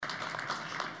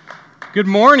Good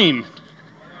morning.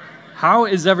 How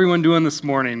is everyone doing this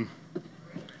morning?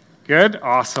 Good?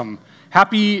 Awesome.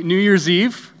 Happy New Year's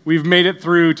Eve. We've made it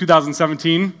through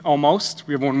 2017, almost.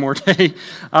 We have one more day.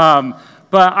 But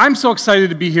I'm so excited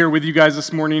to be here with you guys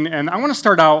this morning, and I want to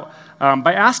start out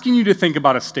by asking you to think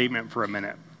about a statement for a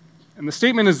minute. And the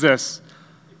statement is this: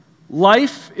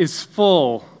 life is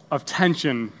full of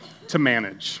tension to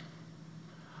manage.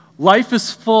 Life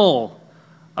is full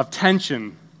of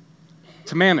tension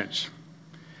to manage.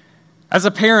 As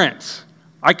a parent,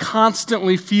 I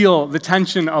constantly feel the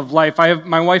tension of life.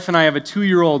 My wife and I have a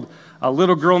 2-year-old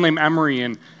little girl named Emery,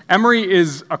 and Emery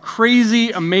is a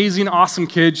crazy, amazing, awesome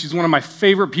kid. She's one of my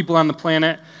favorite people on the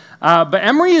planet. But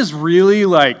Emery is really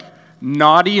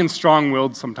naughty and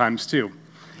strong-willed sometimes too.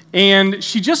 And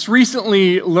she just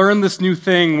recently learned this new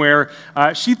thing where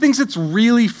she thinks it's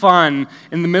really fun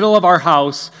in the middle of our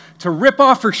house to rip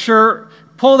off her shirt,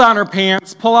 pull down her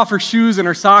pants, pull off her shoes and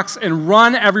her socks, and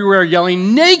run everywhere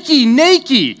yelling, "Naked,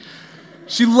 naked!"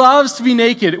 She loves to be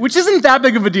naked, which isn't that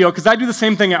big of a deal because I do the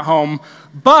same thing at home,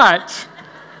 but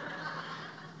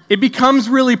it becomes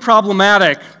really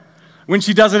problematic when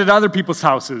she does it at other people's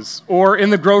houses or in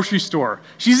the grocery store.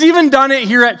 She's even done it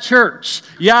here at church.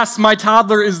 Yes, my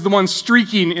toddler is the one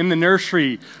streaking in the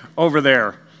nursery over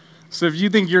there. So if you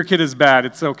think your kid is bad,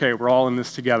 it's okay. We're all in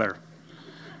this together.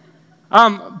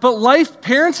 But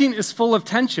parenting is full of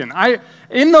tension.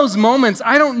 In those moments,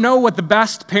 I don't know what the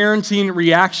best parenting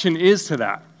reaction is to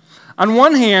that. On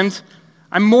one hand,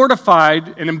 I'm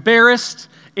mortified and embarrassed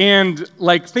and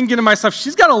thinking to myself,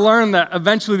 she's got to learn that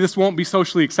eventually this won't be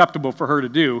socially acceptable for her to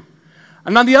do.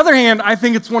 And on the other hand, I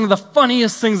think it's one of the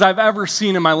funniest things I've ever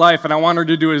seen in my life, and I want her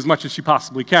to do it as much as she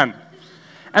possibly can.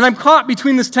 And I'm caught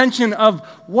between this tension of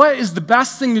what is the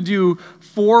best thing to do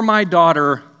for my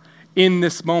daughter in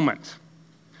this moment.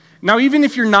 Now, even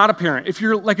if you're not a parent, if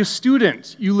you're like a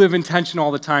student, you live in tension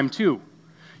all the time too.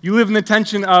 You live in the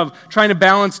tension of trying to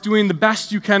balance doing the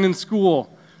best you can in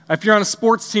school. If you're on a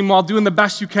sports team, while doing the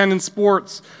best you can in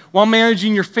sports, while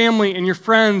managing your family and your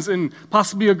friends and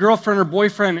possibly a girlfriend or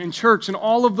boyfriend in church, and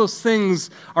all of those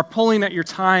things are pulling at your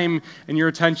time and your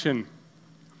attention.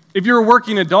 If you're a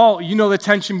working adult, you know the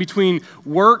tension between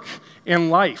work and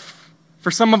life. For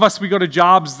some of us, we go to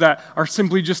jobs that are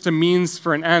simply just a means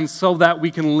for an end so that we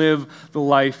can live the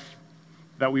life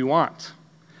that we want.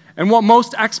 And what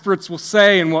most experts will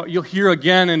say, and what you'll hear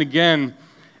again and again,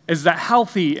 is that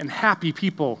healthy and happy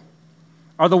people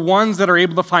are the ones that are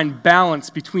able to find balance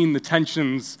between the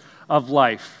tensions of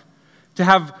life, to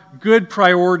have good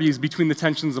priorities between the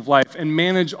tensions of life, and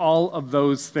manage all of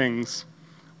those things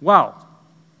well.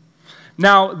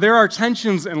 Now, there are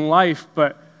tensions in life,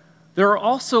 but there are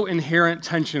also inherent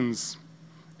tensions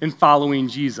in following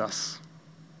Jesus.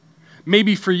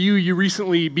 Maybe for you, you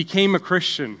recently became a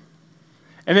Christian,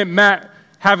 and it meant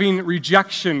having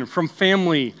rejection from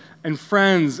family and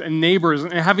friends and neighbors,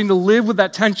 and having to live with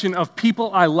that tension of people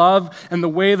I love and the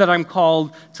way that I'm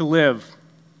called to live.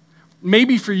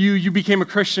 Maybe for you, you became a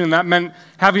Christian, and that meant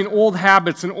having old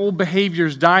habits and old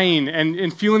behaviors dying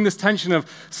and feeling this tension of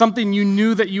something you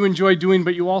knew that you enjoyed doing,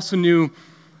 but you also knew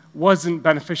wasn't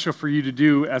beneficial for you to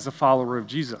do as a follower of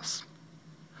Jesus.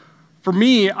 For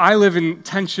me, I live in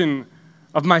tension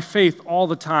of my faith all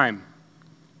the time.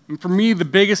 And for me, the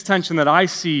biggest tension that I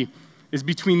see is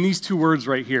between these two words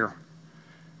right here: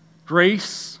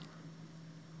 grace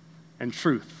and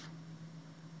truth.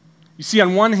 You see,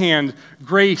 on one hand,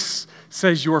 grace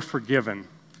says you're forgiven,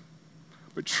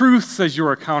 but truth says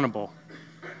you're accountable.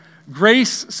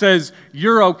 Grace says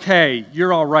you're okay,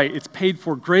 you're all right, it's paid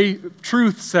for.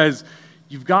 Truth says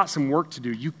you've got some work to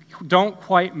do. You don't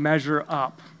quite measure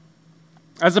up.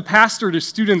 As a pastor to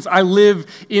students, I live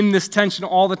in this tension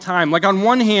all the time. On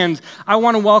one hand, I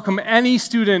want to welcome any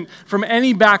student from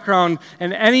any background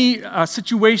and any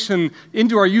situation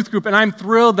into our youth group, and I'm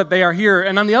thrilled that they are here.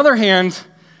 And on the other hand,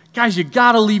 guys, you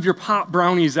got to leave your pot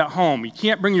brownies at home. You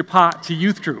can't bring your pot to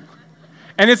youth group.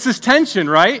 And it's this tension,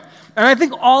 right? And I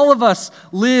think all of us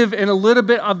live in a little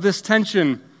bit of this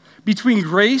tension between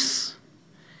grace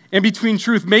and between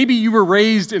truth. Maybe you were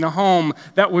raised in a home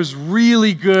that was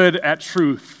really good at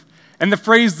truth, and the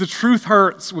phrase "the truth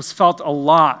hurts" was felt a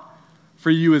lot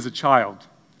for you as a child.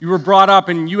 You were brought up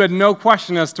and you had no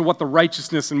question as to what the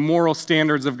righteousness and moral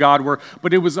standards of God were,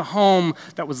 but it was a home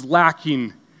that was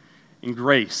lacking in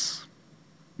grace.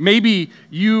 Maybe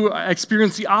you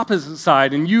experienced the opposite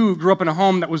side and you grew up in a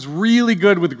home that was really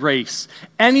good with grace.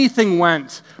 Anything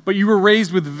went, but you were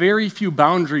raised with very few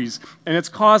boundaries, and it's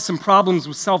caused some problems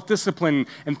with self-discipline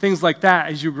and things like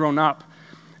that as you've grown up.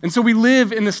 And so we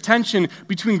live in this tension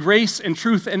between grace and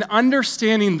truth, and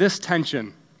understanding this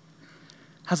tension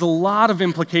has a lot of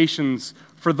implications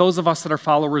for those of us that are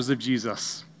followers of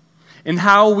Jesus, in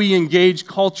how we engage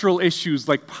cultural issues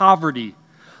like poverty,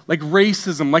 like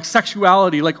racism, like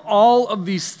sexuality, like all of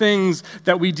these things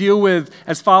that we deal with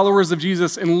as followers of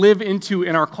Jesus and live into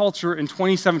in our culture in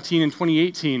 2017 and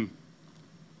 2018.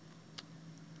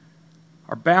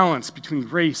 Our balance between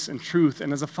grace and truth,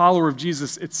 and as a follower of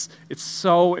Jesus, it's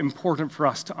so important for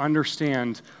us to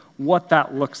understand what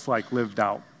that looks like lived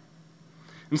out.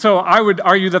 And so I would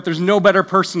argue that there's no better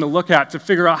person to look at to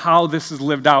figure out how this is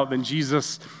lived out than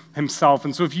Jesus himself.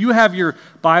 And so if you have your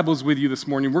Bibles with you this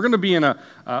morning, we're going to be in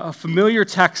a familiar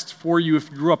text for you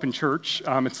if you grew up in church.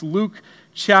 It's Luke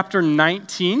chapter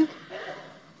 19,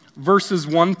 verses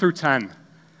 1 through 10.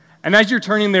 And as you're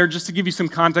turning there, just to give you some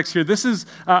context here, this is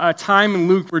a time in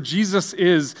Luke where Jesus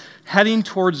is heading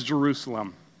towards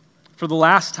Jerusalem for the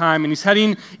last time, and he's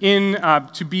heading in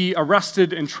to be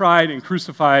arrested and tried and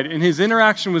crucified. And his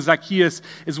interaction with Zacchaeus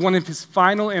is one of his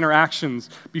final interactions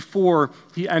before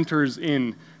he enters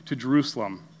in to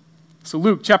Jerusalem. So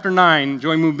Luke chapter 9,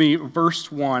 join with me,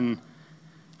 verse 1.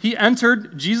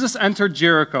 Jesus entered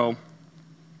Jericho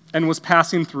and was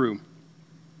passing through.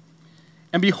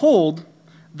 And behold,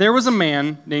 there was a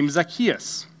man named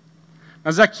Zacchaeus.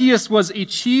 Now Zacchaeus was a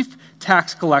chief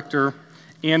tax collector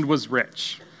and was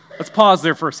rich. Let's pause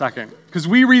there for a second, because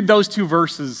we read those two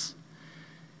verses,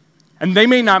 and they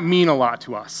may not mean a lot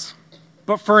to us.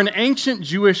 But for an ancient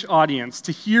Jewish audience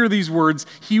to hear these words,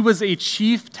 he was a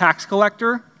chief tax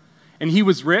collector and he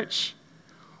was rich,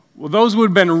 well, those would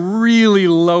have been really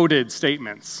loaded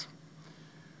statements.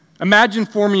 Imagine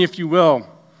for me, if you will,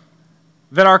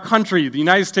 that our country, the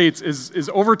United States, is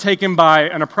overtaken by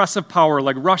an oppressive power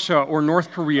like Russia or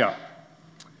North Korea.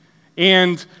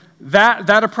 And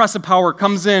that oppressive power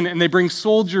comes in and they bring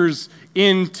soldiers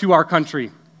into our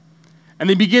country. And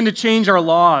they begin to change our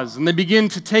laws, and they begin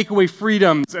to take away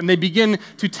freedoms, and they begin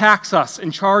to tax us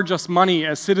and charge us money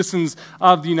as citizens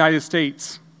of the United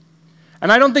States.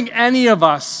 And I don't think any of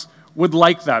us would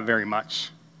like that very much.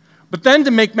 But then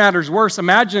to make matters worse,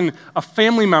 imagine a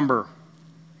family member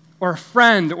or a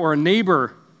friend or a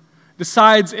neighbor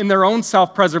decides in their own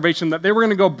self-preservation that they were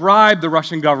going to go bribe the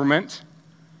Russian government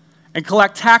and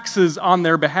collect taxes on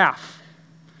their behalf.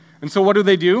 And so what do?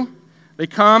 They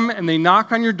come and they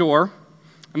knock on your door,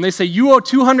 and they say, you owe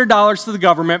 $200 to the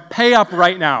government, pay up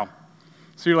right now.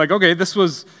 So you're like, okay, this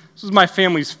was my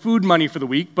family's food money for the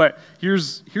week, but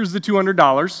here's the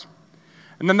 $200.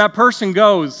 And then that person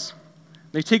goes,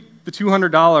 they take the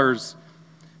 $200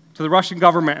 to the Russian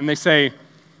government, and they say,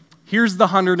 here's the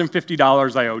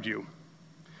 $150 I owed you.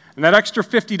 And that extra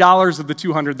 $50 of the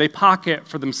 $200 they pocket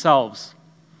for themselves.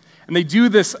 And they do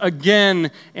this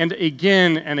again and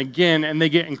again and again, and they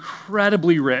get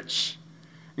incredibly rich,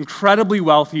 incredibly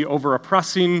wealthy over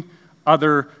oppressing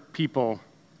other people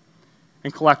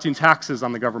and collecting taxes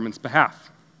on the government's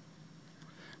behalf.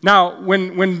 Now,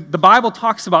 when the Bible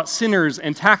talks about sinners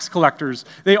and tax collectors,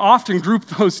 they often group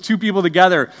those two people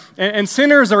together. And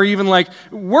sinners are even like,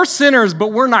 we're sinners,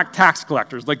 but we're not tax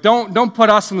collectors. Like, don't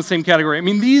put us in the same category. I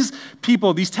mean, these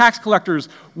people, these tax collectors,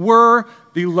 were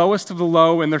the lowest of the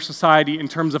low in their society in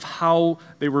terms of how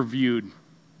they were viewed.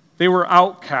 They were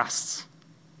outcasts,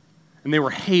 and they were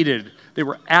hated. They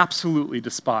were absolutely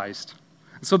despised.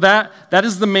 So that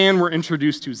is the man we're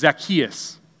introduced to,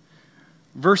 Zacchaeus.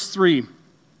 Verse 3.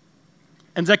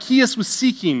 And Zacchaeus was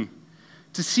seeking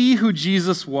to see who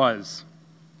Jesus was.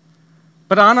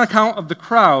 But on account of the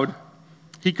crowd,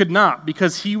 he could not,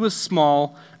 because he was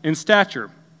small in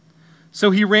stature.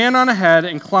 So he ran on ahead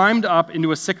and climbed up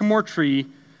into a sycamore tree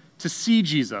to see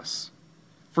Jesus,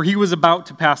 for he was about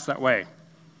to pass that way.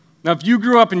 Now, if you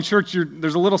grew up in church,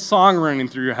 there's a little song running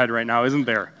through your head right now, isn't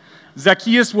there?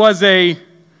 Zacchaeus was a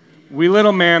wee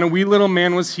little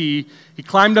man was he. He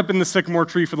climbed up in the sycamore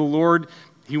tree for the Lord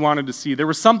he wanted to see. There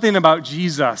was something about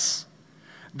Jesus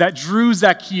that drew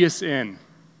Zacchaeus in.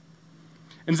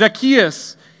 And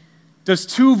Zacchaeus does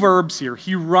two verbs here.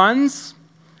 He runs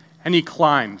and he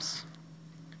climbs.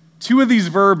 Two of these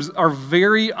verbs are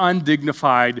very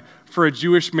undignified for a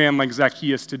Jewish man like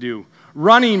Zacchaeus to do.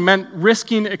 Running meant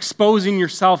risking exposing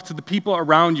yourself to the people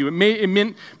around you. It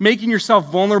meant making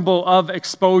yourself vulnerable of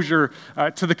exposure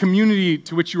to the community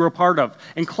to which you were a part of.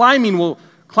 And climbing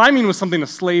was something a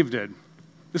slave did.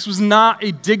 This was not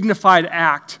a dignified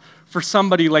act for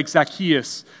somebody like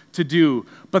Zacchaeus to do.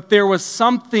 But there was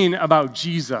something about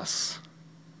Jesus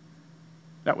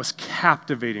that was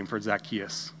captivating for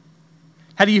Zacchaeus.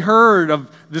 Had he heard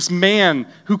of this man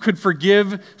who could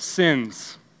forgive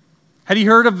sins? Had he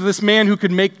heard of this man who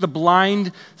could make the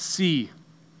blind see?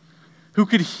 Who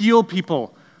could heal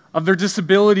people of their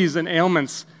disabilities and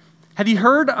ailments? Had he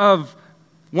heard of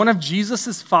one of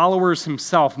Jesus' followers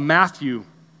himself, Matthew,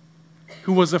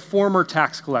 who was a former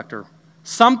tax collector,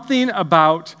 something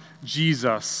about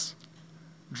Jesus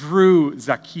drew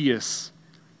Zacchaeus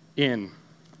in.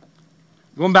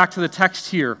 Going back to the text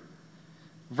here,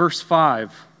 verse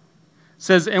 5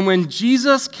 says, "And when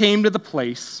Jesus came to the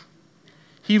place,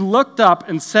 he looked up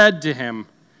and said to him,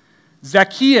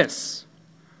 'Zacchaeus,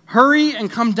 hurry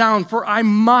and come down, for I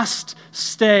must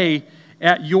stay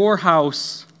at your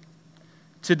house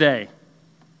today.'"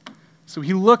 So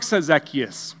he looks at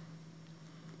Zacchaeus,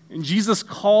 and Jesus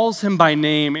calls him by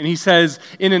name, and he says,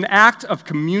 in an act of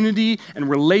community and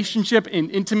relationship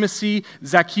and intimacy,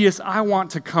 "Zacchaeus, I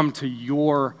want to come to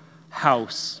your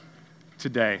house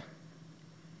today."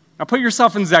 Now put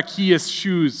yourself in Zacchaeus'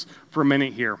 shoes for a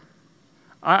minute here.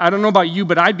 I don't know about you,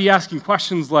 but I'd be asking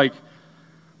questions like,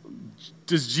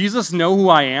 does Jesus know who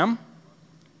I am?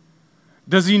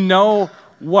 Does he know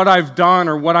what I've done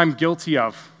or what I'm guilty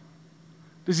of?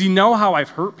 Does he know how I've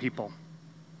hurt people?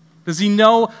 Does he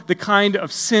know the kind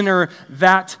of sinner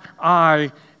that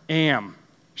I am?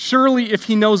 Surely if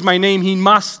he knows my name, he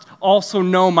must also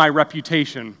know my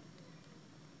reputation.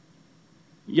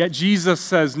 Yet Jesus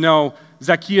says, "No,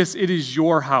 Zacchaeus, it is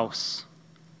your house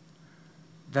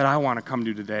that I want to come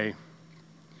to today.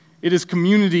 It is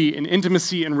community and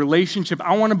intimacy and relationship.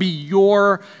 I want to be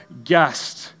your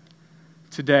guest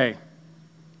today."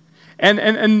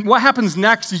 And what happens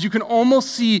next is you can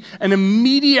almost see an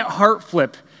immediate heart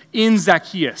flip in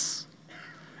Zacchaeus.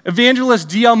 Evangelist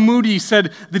D.L. Moody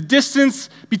said, "The distance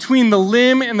between the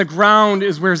limb and the ground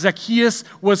is where Zacchaeus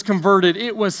was converted.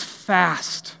 It was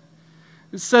fast."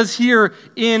 It says here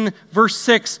in verse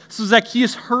 6, "So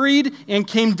Zacchaeus hurried and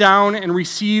came down and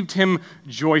received him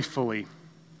joyfully."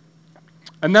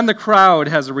 And then the crowd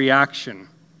has a reaction.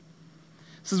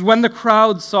 It says, "When the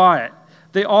crowd saw it,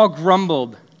 they all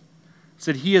grumbled,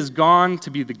 said, 'He has gone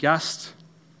to be the guest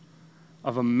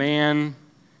of a man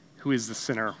who is the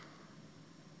sinner.'"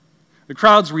 The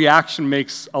crowd's reaction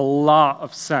makes a lot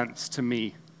of sense to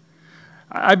me.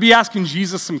 I'd be asking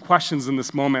Jesus some questions in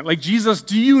this moment. Like, Jesus,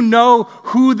 do you know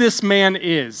who this man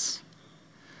is?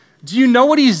 Do you know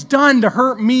what he's done to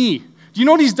hurt me? Do you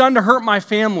know what he's done to hurt my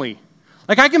family?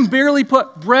 Like, I can barely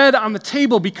put bread on the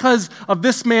table because of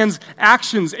this man's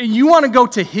actions, and you want to go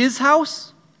to his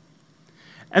house?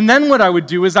 And then what I would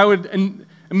do is I would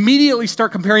immediately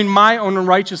start comparing my own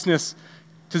righteousness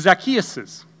to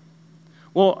Zacchaeus's.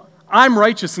 Well, I'm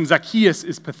righteous and Zacchaeus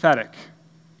is pathetic.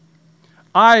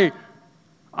 I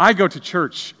go to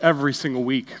church every single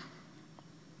week.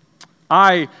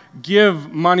 I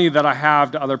give money that I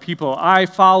have to other people. I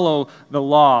follow the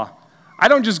law. I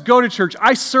don't just go to church,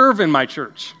 I serve in my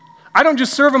church. I don't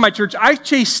just serve in my church, I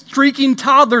chase streaking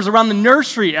toddlers around the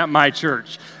nursery at my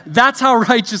church. That's how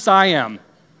righteous I am.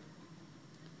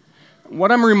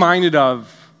 What I'm reminded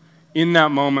of in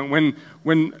that moment,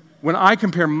 when I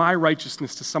compare my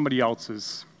righteousness to somebody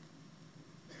else's,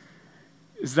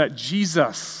 is that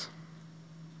Jesus,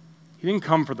 he didn't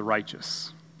come for the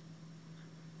righteous.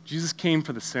 Jesus came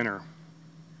for the sinner.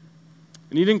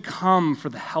 And he didn't come for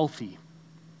the healthy.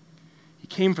 He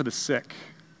came for the sick.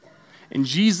 And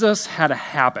Jesus had a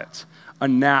habit, a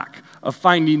knack of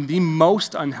finding the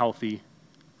most unhealthy,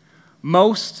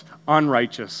 most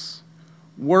unrighteous,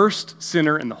 worst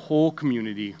sinner in the whole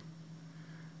community.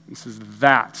 And says,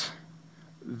 that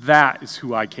is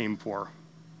who I came for.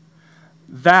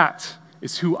 That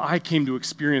is who I came to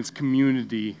experience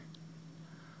community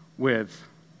with.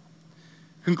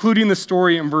 Concluding the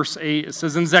story in verse 8, it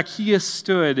says, "And Zacchaeus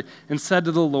stood and said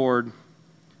to the Lord,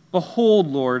 'Behold,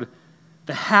 Lord,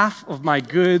 the half of my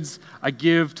goods I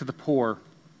give to the poor.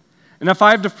 And if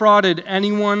I have defrauded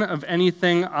anyone of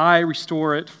anything, I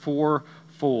restore it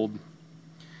fourfold.'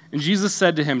 And Jesus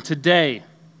said to him, Today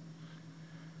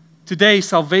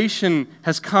salvation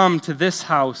has come to this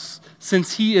house,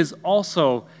 since he is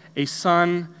also a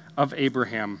son of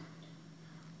Abraham.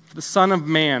 For the Son of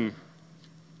Man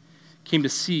came to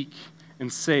seek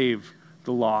and save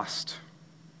the lost."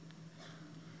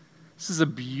 This is a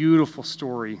beautiful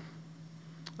story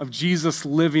of Jesus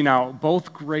living out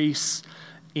both grace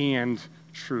and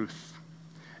truth.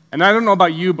 And I don't know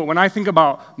about you, but when I think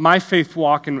about my faith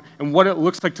walk and what it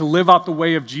looks like to live out the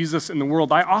way of Jesus in the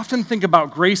world, I often think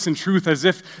about grace and truth as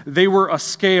if they were a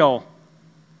scale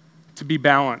to be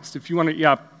balanced. If you want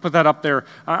to, put that up there.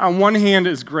 On one hand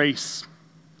is grace.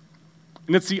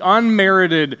 And it's the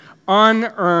unmerited,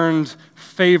 unearned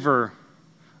favor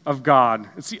of God.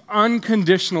 It's the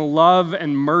unconditional love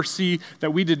and mercy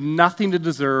that we did nothing to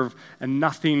deserve and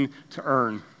nothing to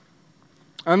earn.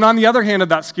 And on the other hand of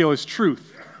that scale is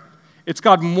truth. It's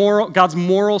God's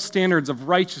moral standards of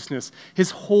righteousness, his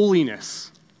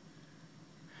holiness.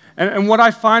 And what I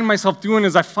find myself doing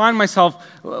is I find myself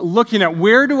looking at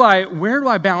where do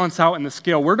I balance out in the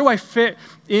scale? Where do I fit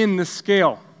in the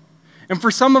scale? And for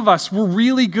some of us, we're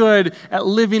really good at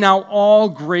living out all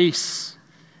grace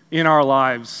in our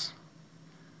lives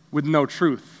with no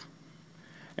truth.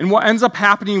 And what ends up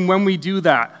happening when we do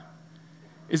that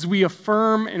is we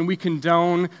affirm and we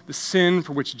condone the sin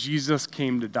for which Jesus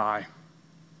came to die.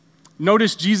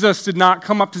 Notice Jesus did not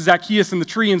come up to Zacchaeus in the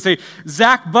tree and say,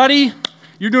 "Zach, buddy,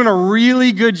 you're doing a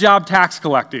really good job tax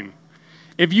collecting.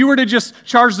 If you were to just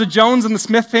charge the Jones and the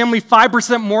Smith family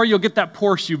 5% more, you'll get that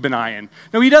Porsche you've been eyeing."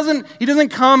 No, he doesn't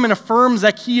come and affirm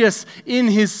Zacchaeus in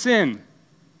his sin.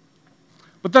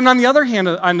 But then on the other end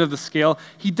of the scale,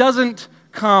 he doesn't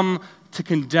come to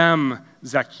condemn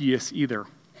Zacchaeus either.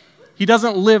 He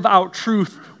doesn't live out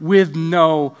truth with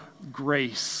no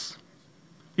grace.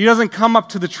 He doesn't come up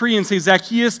to the tree and say,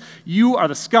 "Zacchaeus, you are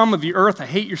the scum of the earth. I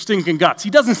hate your stinking guts." He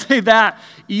doesn't say that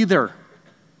either.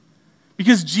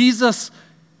 Because Jesus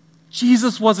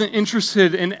wasn't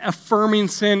interested in affirming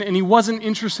sin, and he wasn't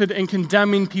interested in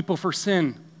condemning people for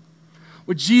sin.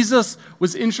 What Jesus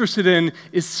was interested in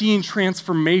is seeing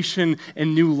transformation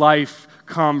and new life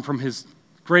come from his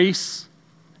grace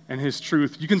and his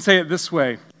truth. You can say it this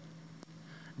way: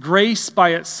 grace by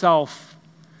itself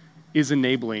is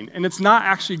enabling. And it's not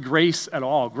actually grace at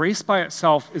all. Grace by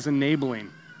itself is enabling.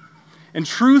 And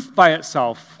truth by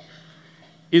itself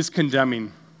is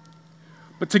condemning.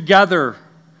 But together,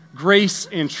 grace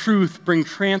and truth bring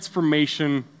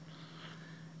transformation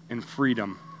and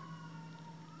freedom.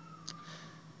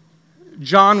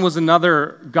 John was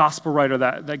another gospel writer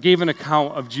that gave an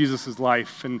account of Jesus'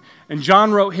 life. And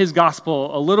John wrote his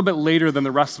gospel a little bit later than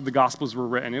the rest of the gospels were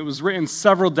written. It was written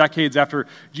several decades after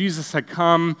Jesus had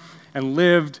come and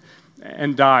lived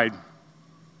and died.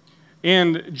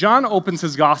 And John opens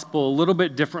his gospel a little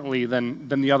bit differently than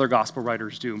the other gospel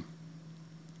writers do.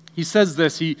 He says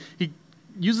this, he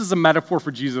uses a metaphor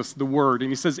for Jesus, the Word, and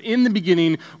he says, "In the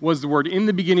beginning was the Word, in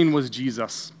the beginning was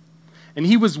Jesus. And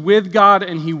he was with God,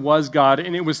 and he was God,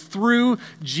 and it was through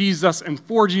Jesus and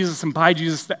for Jesus and by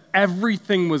Jesus that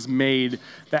everything was made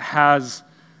that has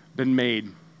been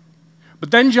made."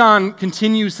 But then John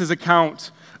continues his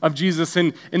account of Jesus,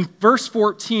 and in verse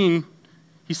 14,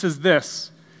 he says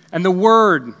this, "And the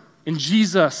Word in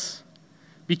Jesus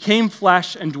became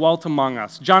flesh and dwelt among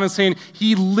us." John is saying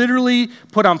he literally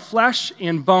put on flesh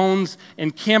and bones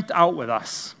and camped out with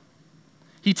us.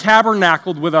 He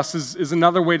tabernacled with us is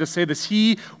another way to say this.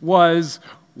 He was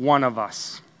one of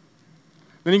us.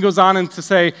 Then he goes on to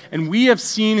say, "And we have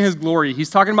seen his glory." He's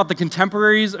talking about the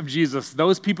contemporaries of Jesus,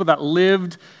 those people that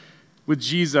lived with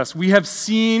Jesus. "We have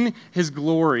seen his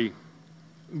glory.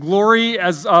 Glory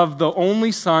as of the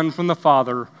only Son from the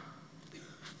Father,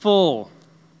 full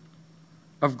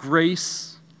of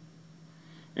grace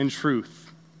and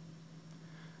truth."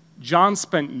 John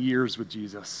spent years with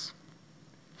Jesus.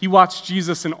 He watched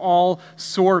Jesus in all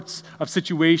sorts of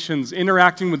situations,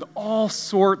 interacting with all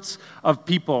sorts of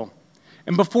people.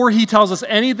 And before he tells us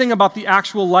anything about the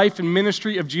actual life and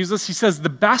ministry of Jesus, he says, the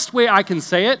best way I can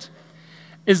say it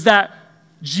is that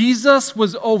Jesus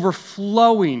was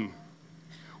overflowing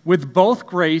with both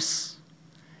grace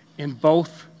and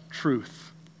both truth.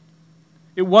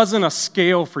 It wasn't a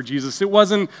scale for Jesus. It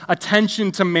wasn't a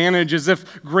tension to manage as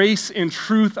if grace and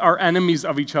truth are enemies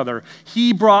of each other.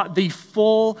 He brought the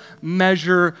full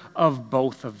measure of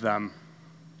both of them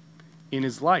in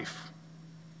his life.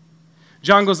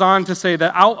 John goes on to say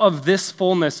that out of this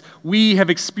fullness, we have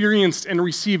experienced and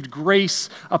received grace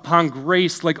upon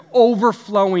grace, like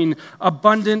overflowing,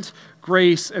 abundant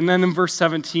grace. And then in verse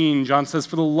 17, John says,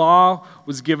 "For the law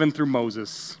was given through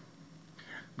Moses.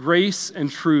 Grace and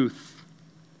truth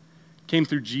came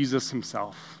through Jesus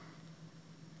himself."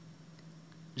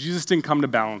 Jesus didn't come to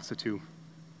balance the two.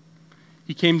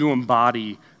 He came to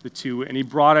embody the two, and he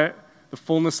brought it, the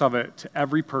fullness of it, to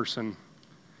every person,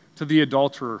 to the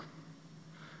adulterer,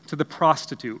 to the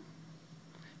prostitute.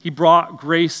 He brought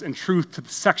grace and truth to the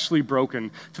sexually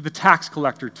broken, to the tax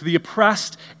collector, to the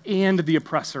oppressed and the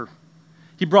oppressor.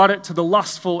 He brought it to the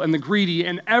lustful and the greedy,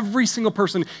 and every single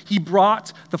person, he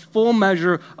brought the full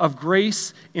measure of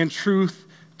grace and truth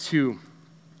to.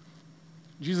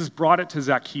 Jesus brought it to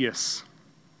Zacchaeus.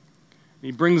 And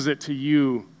he brings it to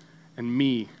you and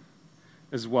me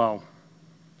as well.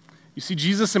 You see,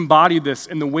 Jesus embodied this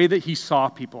in the way that he saw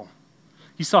people.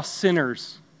 He saw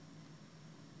sinners.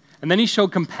 And then he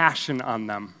showed compassion on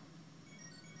them.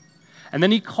 And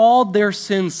then he called their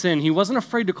sin sin. He wasn't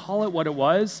afraid to call it what it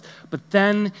was, but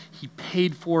then he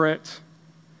paid for it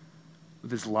with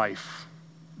his life.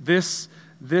 This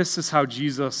is how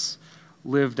Jesus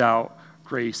lived out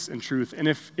grace and truth. And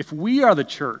if we are the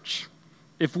church,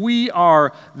 if we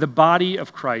are the body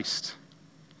of Christ,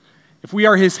 if we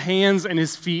are his hands and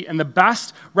his feet and the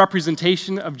best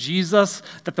representation of Jesus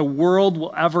that the world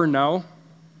will ever know,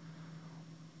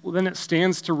 well, then it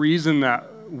stands to reason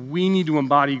that we need to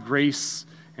embody grace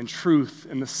and truth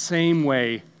in the same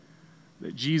way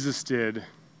that Jesus did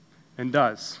and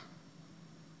does.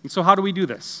 And so how do we do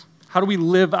this? How do we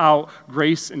live out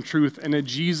grace and truth in a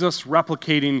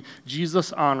Jesus-replicating,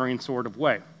 Jesus-honoring sort of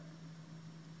way?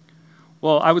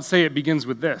 Well, I would say it begins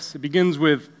with this. It begins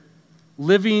with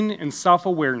living in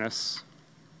self-awareness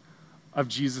of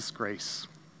Jesus' grace.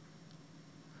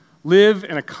 Live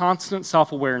in a constant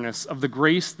self-awareness of the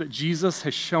grace that Jesus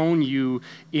has shown you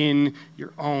in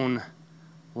your own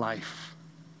life.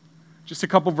 Just a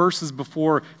couple verses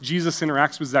before Jesus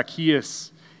interacts with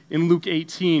Zacchaeus, in Luke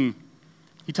 18,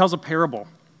 he tells a parable.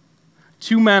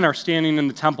 Two men are standing in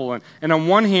the temple, and on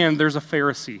one hand, there's a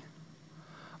Pharisee,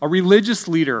 a religious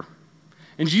leader.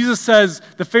 And Jesus says,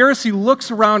 the Pharisee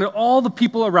looks around at all the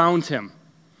people around him.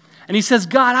 And he says,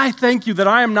 God, I thank you that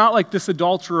I am not like this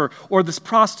adulterer or this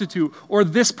prostitute or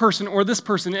this person or this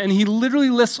person. And he literally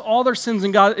lists all their sins.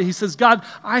 And he says, God,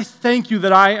 I thank you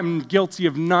that I am guilty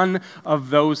of none of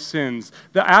those sins.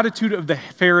 The attitude of the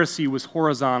Pharisee was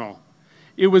horizontal.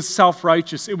 It was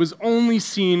self-righteous. It was only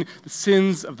seeing the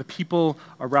sins of the people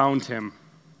around him.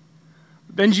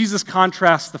 Then Jesus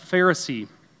contrasts the Pharisee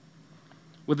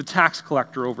with the tax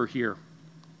collector over here.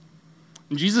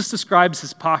 And Jesus describes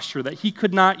his posture, that he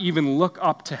could not even look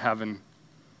up to heaven,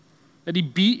 that he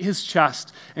beat his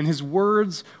chest, and his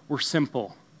words were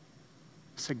simple.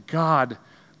 He said, God,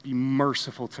 be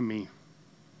merciful to me,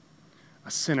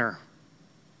 a sinner.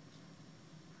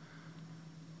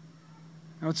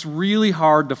 Now, it's really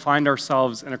hard to find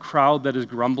ourselves in a crowd that is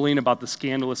grumbling about the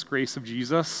scandalous grace of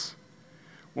Jesus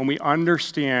when we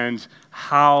understand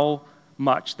how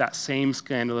much that same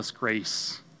scandalous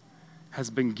grace has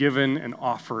been given and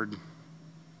offered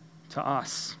to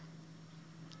us.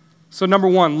 So number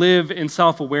one, live in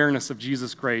self-awareness of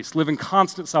Jesus' grace. Live in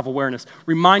constant self-awareness.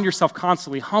 Remind yourself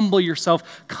constantly, humble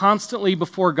yourself constantly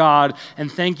before God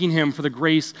and thanking him for the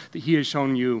grace that he has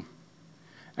shown you.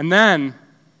 And then,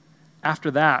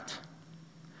 after that,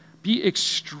 be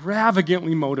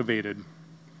extravagantly motivated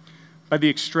by the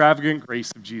extravagant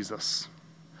grace of Jesus.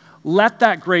 Let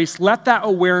that grace, let that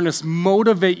awareness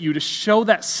motivate you to show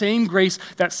that same grace,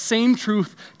 that same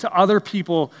truth to other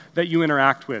people that you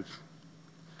interact with.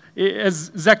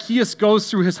 As Zacchaeus goes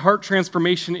through his heart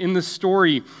transformation in this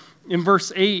story, in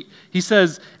verse 8, he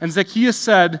says, and Zacchaeus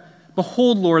said,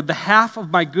 Behold, Lord, the half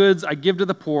of my goods I give to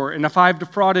the poor, and if I have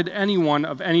defrauded anyone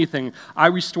of anything, I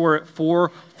restore it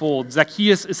fourfold.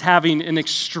 Zacchaeus is having an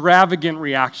extravagant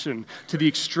reaction to the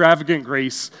extravagant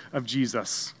grace of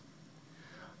Jesus.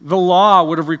 The law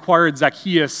would have required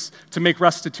Zacchaeus to make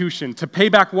restitution, to pay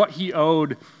back what he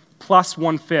owed plus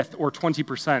 1/5 or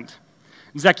 20%.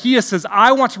 Zacchaeus says,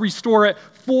 I want to restore it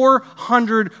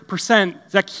 400%.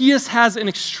 Zacchaeus has an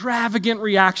extravagant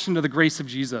reaction to the grace of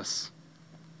Jesus.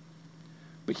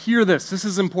 But hear this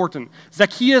is important.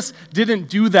 Zacchaeus didn't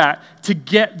do that to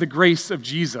get the grace of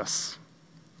Jesus.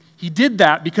 He did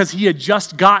that because he had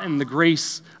just gotten the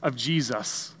grace of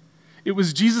Jesus. It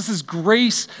was Jesus'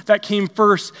 grace that came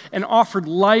first and offered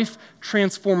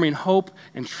life-transforming hope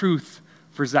and truth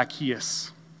for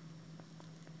Zacchaeus.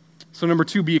 So number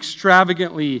two, be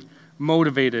extravagantly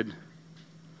motivated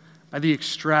by the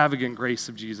extravagant grace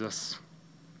of Jesus.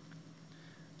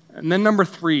 And then number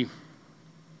three,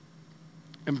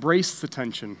 embrace the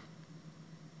tension.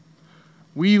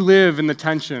 We live in the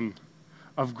tension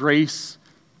of grace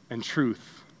and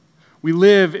truth. We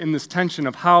live in this tension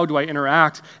of how do I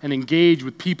interact and engage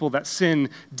with people that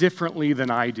sin differently than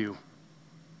I do.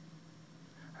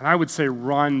 And I would say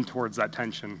run towards that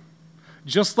tension.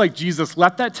 Just like Jesus,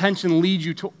 let that tension lead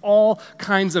you to all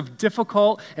kinds of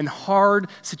difficult and hard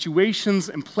situations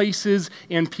and places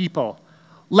and people.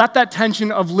 Let that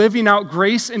tension of living out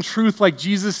grace and truth like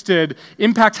Jesus did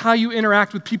impact how you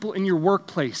interact with people in your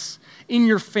workplace, in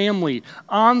your family,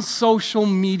 on social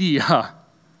media.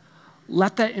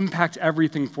 Let that impact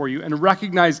everything for you and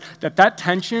recognize that that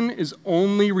tension is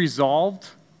only resolved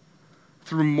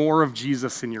through more of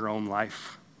Jesus in your own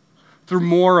life, through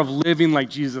more of living like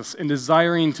Jesus and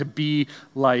desiring to be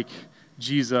like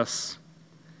Jesus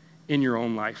in your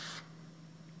own life.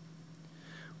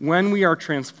 When we are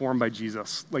transformed by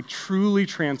Jesus, like truly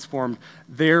transformed,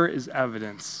 there is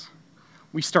evidence.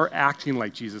 We start acting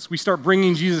like Jesus. We start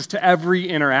bringing Jesus to every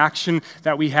interaction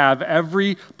that we have,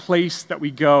 every place that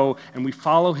we go, and we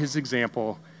follow his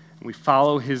example, and we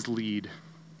follow his lead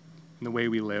in the way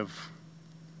we live.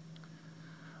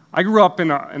 I grew up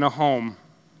in a home.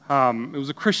 It was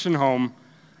a Christian home.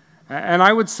 And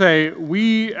I would say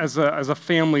we, as a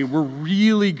family, were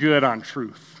really good on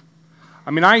truth.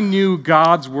 I mean, I knew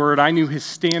God's word. I knew his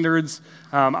standards.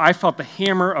 I felt the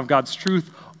hammer of God's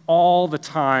truth all the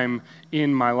time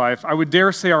in my life. I would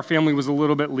dare say our family was a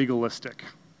little bit legalistic.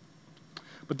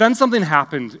 But then something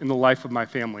happened in the life of my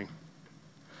family.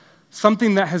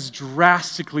 Something that has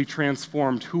drastically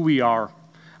transformed who we are.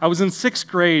 I was in 6th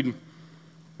grade, and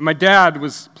my dad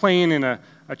was playing in a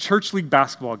church league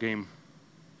basketball game.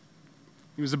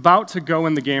 He was about to go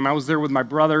in the game. I was there with my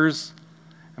brothers,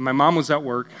 and my mom was at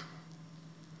work.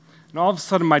 And all of a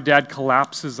sudden, my dad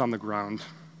collapses on the ground.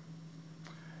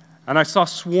 And I saw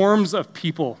swarms of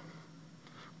people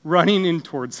running in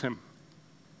towards him.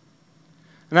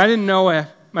 And I didn't know if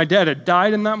my dad had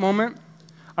died in that moment.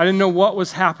 I didn't know what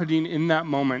was happening in that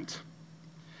moment.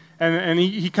 And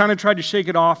he kind of tried to shake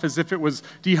it off as if it was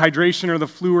dehydration or the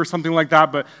flu or something like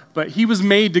that, but he was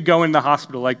made to go in the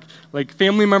hospital. Like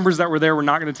family members that were there were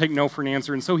not going to take no for an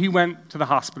answer, and so he went to the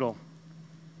hospital.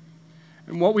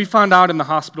 And what we found out in the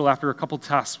hospital after a couple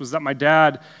tests was that my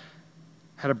dad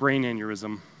had a brain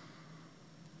aneurysm,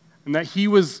 and that he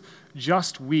was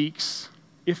just weeks,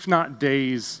 if not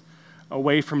days,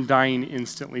 away from dying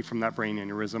instantly from that brain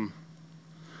aneurysm.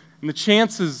 And the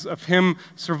chances of him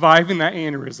surviving that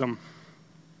aneurysm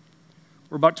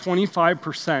were about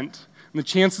 25%, and the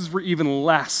chances were even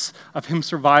less of him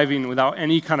surviving without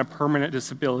any kind of permanent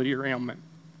disability or ailment.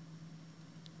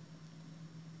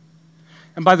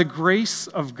 And by the grace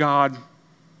of God,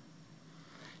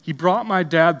 he brought my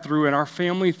dad through and our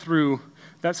family through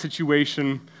that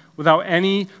situation without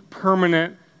any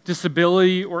permanent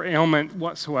disability or ailment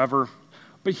whatsoever.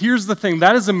 But here's the thing,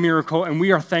 that is a miracle, and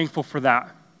we are thankful for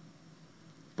that.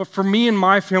 But for me and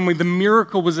my family, the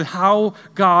miracle was how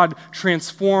God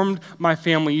transformed my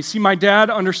family. You see, my dad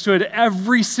understood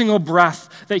every single breath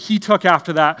that he took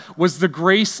after that was the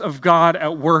grace of God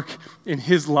at work in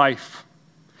his life.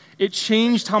 It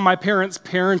changed how my parents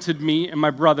parented me and my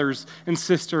brothers and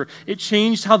sister. It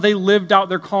changed how they lived out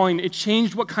their calling. It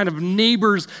changed what kind of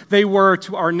neighbors they were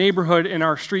to our neighborhood and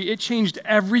our street. It changed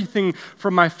everything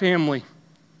for my family.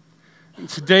 And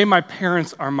today, my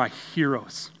parents are my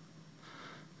heroes.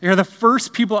 They are the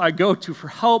first people I go to for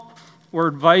help or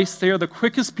advice. They are the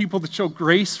quickest people to show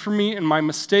grace for me and my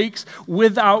mistakes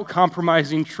without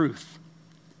compromising truth.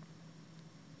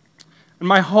 And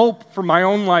my hope for my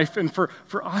own life and for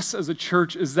us as a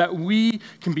church is that we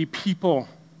can be people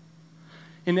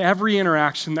in every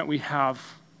interaction that we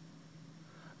have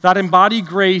that embody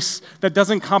grace that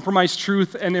doesn't compromise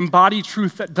truth and embody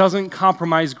truth that doesn't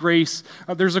compromise grace.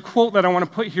 There's a quote that I want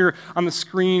to put here on the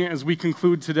screen as we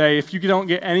conclude today. If you don't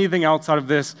get anything else out of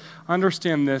this,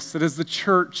 understand this, that as the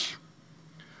church,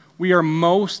 we are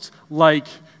most like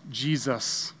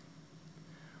Jesus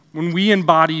when we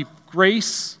embody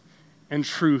grace and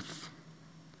truth,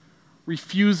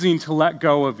 refusing to let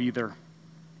go of either.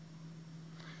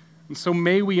 And so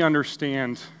may we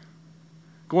understand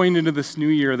going into this new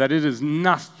year that it is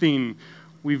nothing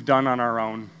we've done on our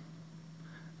own.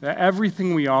 That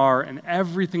everything we are and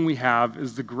everything we have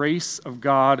is the grace of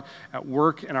God at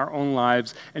work in our own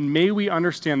lives. And may we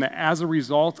understand that as a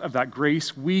result of that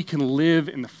grace, we can live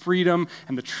in the freedom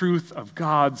and the truth of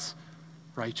God's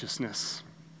righteousness.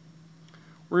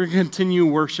 We're going to continue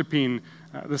worshiping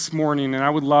this morning, and I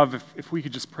would love if we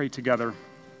could just pray together.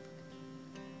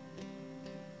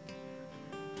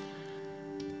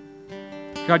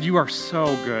 God, you are so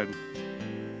good.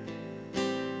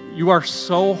 You are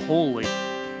so holy.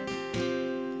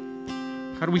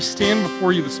 God, we stand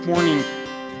before you this morning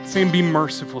saying, be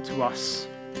merciful to us,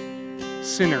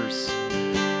 sinners.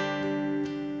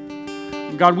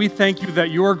 And God, we thank you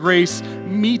that your grace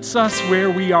meets us where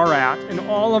we are at in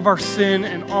all of our sin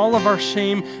and all of our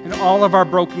shame and all of our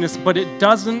brokenness, but it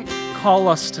doesn't call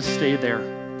us to stay there.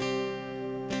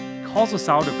 It calls us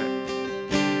out of it.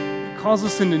 Calls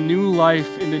us into new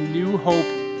life, into new hope,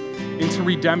 into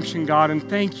redemption, God, and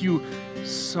thank you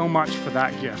so much for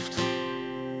that gift.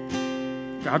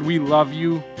 God, we love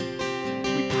you,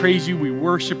 we praise you, we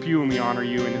worship you, and we honor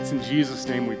you, and it's in Jesus'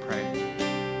 name we pray.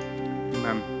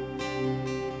 Amen.